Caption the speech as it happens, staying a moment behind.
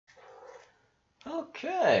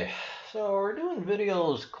Okay, so we're doing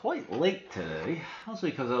videos quite late today, mostly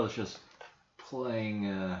because I was just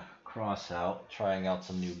playing Cross out, trying out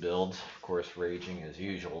some new builds. Of course, raging as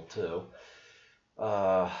usual too.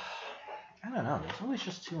 Uh, I don't know. There's always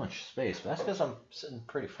just too much space, but that's because I'm sitting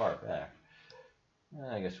pretty far back.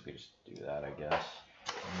 I guess we could just do that. I guess.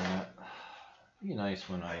 It'd be nice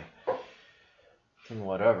when I can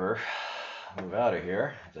whatever move out of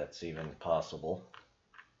here, if that's even possible.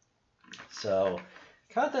 So,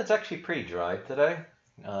 content's actually pretty dry today.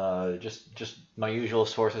 Just my usual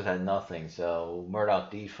sources had nothing. So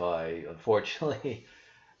Murdoch DeFi, unfortunately,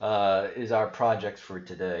 is our project for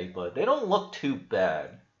today, but they don't look too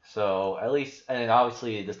bad. So at least, and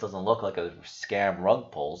obviously this doesn't look like a scam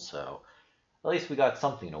rug pull. So at least we got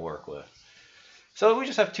something to work with. So we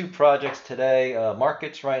just have two projects today.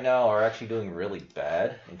 Markets right now are actually doing really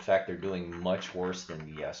bad. In fact, they're doing much worse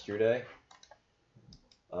than yesterday.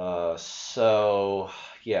 So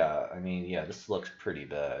yeah, I mean, yeah, this looks pretty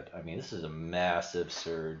bad. I mean, this is a massive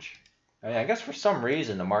surge. I mean, I guess for some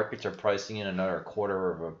reason the markets are pricing in another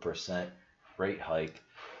 1/4% rate hike.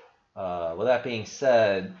 With that being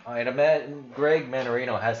said, I'd imagine Greg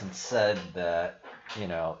Manarino hasn't said that,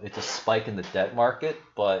 it's a spike in the debt market,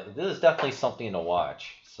 but this is definitely something to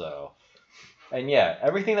watch. So, and yeah,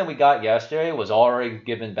 everything that we got yesterday was already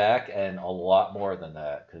given back and a lot more than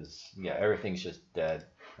that because, yeah, everything's just dead.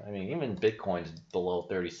 I mean, even Bitcoin's below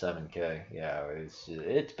 37K. Yeah, it's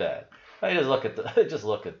bad. I just look at the just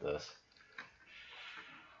look at this.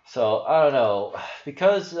 So I don't know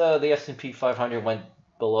because the S&P 500 went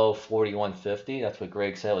below 4150. That's what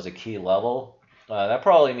Greg said was a key level. That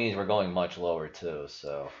probably means we're going much lower too.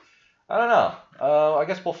 So I don't know. I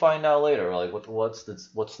guess we'll find out later. Like what's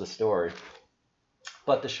the story?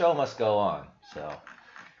 But the show must go on. So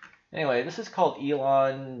anyway, this is called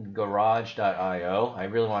elongarage.io. I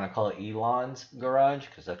really want to call it Elon's Garage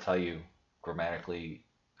because that's how you grammatically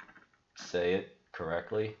say it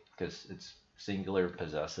correctly because it's singular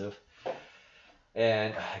possessive.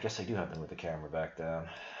 And I guess I do have to move the camera back down.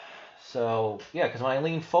 So yeah, because when I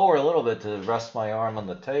lean forward a little bit to rest my arm on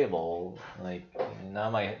the table, like now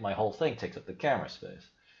my whole thing takes up the camera space.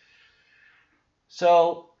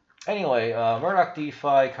 So anyway, Murdoch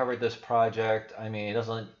DeFi covered this project. I mean, it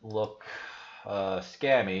doesn't look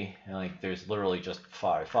scammy. Like there's literally just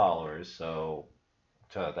 5 followers, so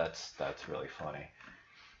that's really funny.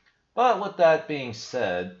 But with that being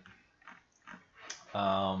said,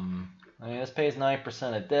 I mean, this pays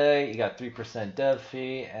 9% a day. You got 3% dev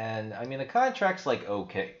fee, and I mean the contract's like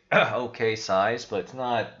okay, okay size, but it's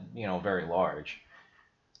not very large.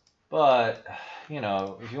 But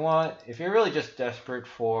if you're really just desperate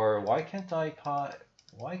for, why can't I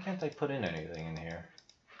put in anything in here?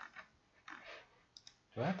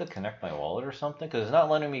 Do I have to connect my wallet or something? Because it's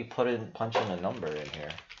not letting me punch in a number in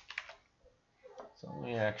here. So let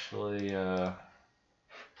me actually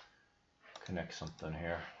connect something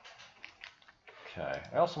here. Okay.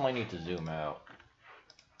 I also might need to zoom out.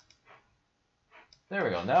 There we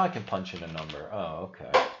go. Now I can punch in a number. Oh,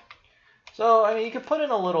 okay. So, I mean, you can put in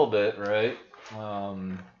a little bit, right? I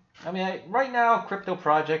mean, right now, crypto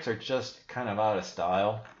projects are just kind of out of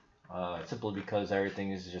style. Simply because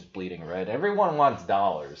everything is just bleeding red. Everyone wants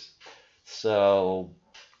dollars. So,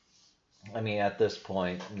 I mean, at this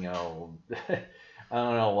point, I don't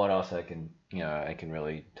know what else I can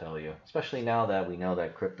really tell you. Especially now that we know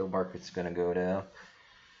that crypto market's going to go down.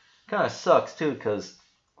 Kind of sucks, too, because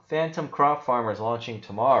Phantom Crop Farmer is launching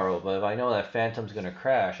tomorrow, but if I know that Phantom's going to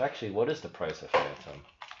crash, actually, what is the price of Phantom?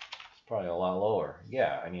 It's probably a lot lower.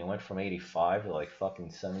 Yeah, I mean, it went from 85 to like fucking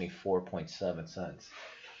 74.7 cents.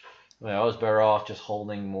 I mean, I was better off just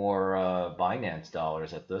holding more Binance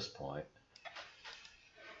dollars at this point.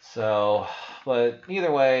 So, but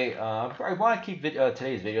either way, I want to keep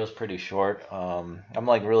today's videos pretty short. I'm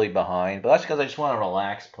like really behind, but that's because I just want to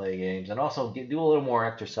relax, play games, and also do a little more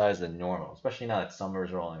exercise than normal, especially now that summer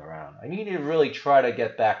is rolling around. I need to really try to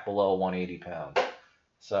get back below 180 pounds.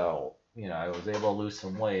 So, I was able to lose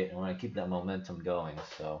some weight, and I want to keep that momentum going.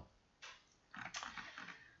 So,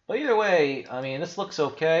 but either way, I mean, this looks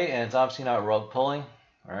okay, and it's obviously not rug pulling.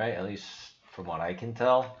 All right, at least from what I can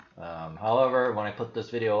tell. However, when I put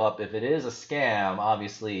this video up, if it is a scam,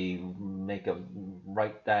 obviously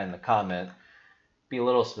write that in the comment. Be a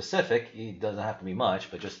little specific. It doesn't have to be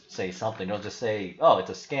much, but just say something. Don't just say, "Oh,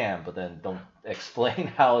 it's a scam," but then don't explain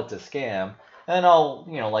how it's a scam. And I'll,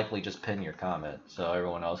 likely just pin your comment so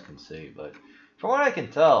everyone else can see. But from what I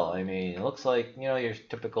can tell, I mean, it looks like your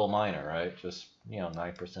typical miner, right? Just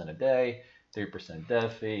 9% a day, 3%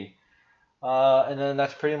 dev fee. And then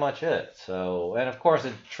that's pretty much it. So, and of course,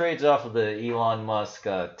 it trades off of the Elon Musk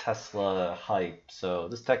Tesla hype. So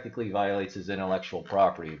this technically violates his intellectual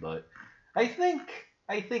property, but I think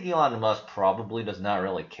I think Elon Musk probably does not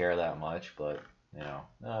really care that much. But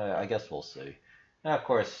I guess we'll see. And of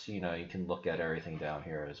course, you can look at everything down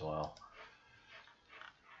here as well.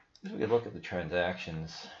 We could look at the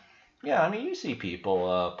transactions. Yeah, I mean, you see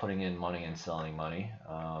people putting in money and selling money.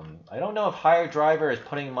 I don't know if Higher Driver is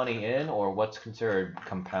putting money in or what's considered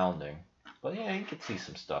compounding. But yeah, you can see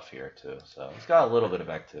some stuff here too. So it's got a little bit of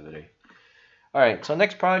activity. All right, so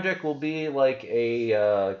next project will be like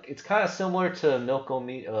it's kind of similar to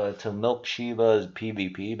Milk Shiva's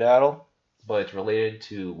PvP battle, but it's related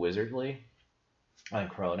to Wizardly on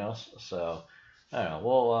Chronos. So I don't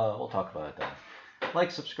know. We'll talk about it then.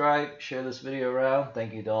 Like, subscribe, share this video around.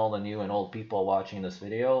 Thank you to all the new and old people watching this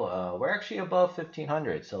video. We're actually above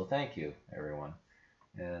 1,500, so thank you, everyone.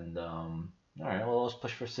 And, alright, well, let's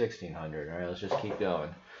push for 1,600. Alright, let's just keep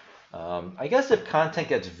going. I guess if content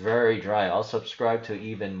gets very dry, I'll subscribe to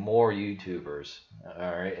even more YouTubers.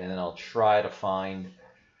 Alright, and then I'll try to find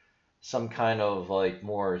some kind of, like,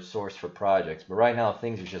 more source for projects. But right now,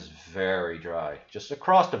 things are just very dry. Just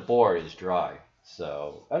across the board is dry.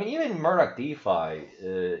 So, I mean, even Murdoch Defi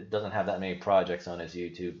doesn't have that many projects on his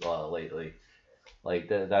YouTube lately. Like,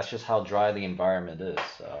 that's just how dry the environment is.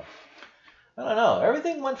 So, I don't know.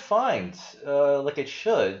 Everything went fine, like it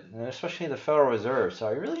should, especially the Federal Reserve. So,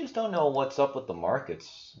 I really just don't know what's up with the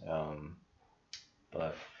markets.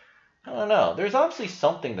 But, I don't know. There's obviously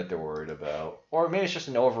something that they're worried about. Or maybe it's just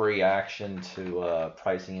an overreaction to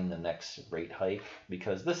pricing in the next rate hike.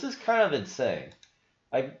 Because this is kind of insane.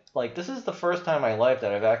 This is the first time in my life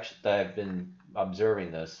that I've been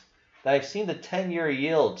observing this, that I've seen the 10-year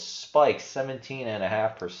yield spike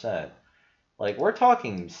 17.5%. Like, we're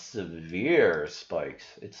talking severe spikes.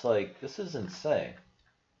 It's like, this is insane.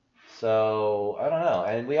 So, I don't know.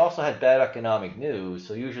 And we also had bad economic news,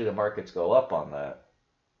 so usually the markets go up on that.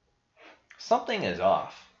 Something is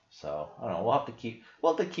off. So, I don't know.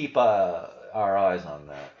 We'll have to keep our eyes on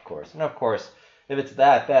that, of course. And of course, if it's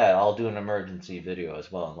that bad, I'll do an emergency video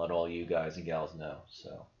as well and let all you guys and gals know.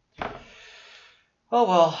 So, oh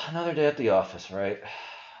well, another day at the office, right?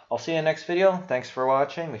 I'll see you in the next video. Thanks for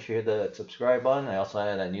watching. Make sure you hit the subscribe button. I also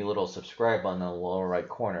added that new little subscribe button in the lower right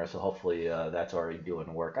corner, so hopefully that's already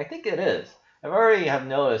doing work. I think it is. I've already have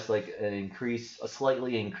noticed like a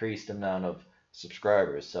slightly increased amount of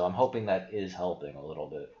subscribers, so I'm hoping that is helping a little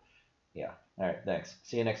bit. Yeah. All right. Thanks.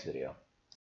 See you next video.